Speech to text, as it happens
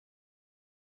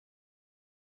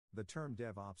The term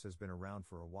DevOps has been around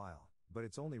for a while, but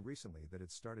it's only recently that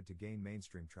it's started to gain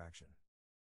mainstream traction.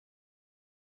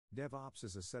 DevOps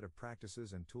is a set of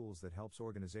practices and tools that helps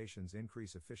organizations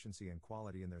increase efficiency and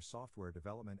quality in their software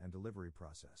development and delivery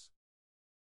process.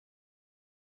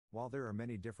 While there are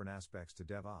many different aspects to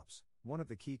DevOps, one of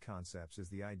the key concepts is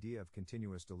the idea of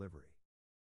continuous delivery.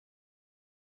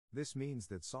 This means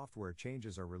that software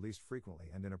changes are released frequently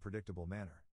and in a predictable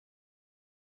manner.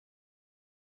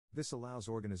 This allows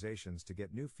organizations to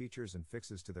get new features and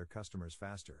fixes to their customers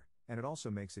faster, and it also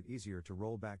makes it easier to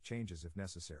roll back changes if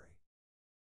necessary.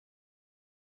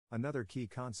 Another key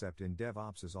concept in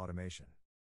DevOps is automation.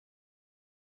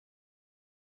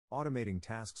 Automating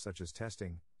tasks such as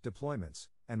testing, deployments,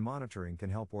 and monitoring can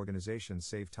help organizations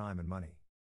save time and money.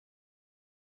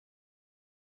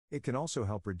 It can also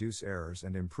help reduce errors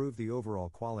and improve the overall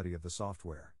quality of the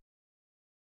software.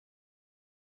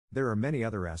 There are many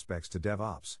other aspects to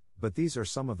DevOps, but these are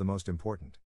some of the most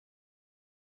important.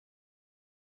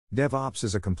 DevOps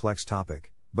is a complex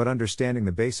topic, but understanding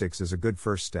the basics is a good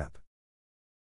first step.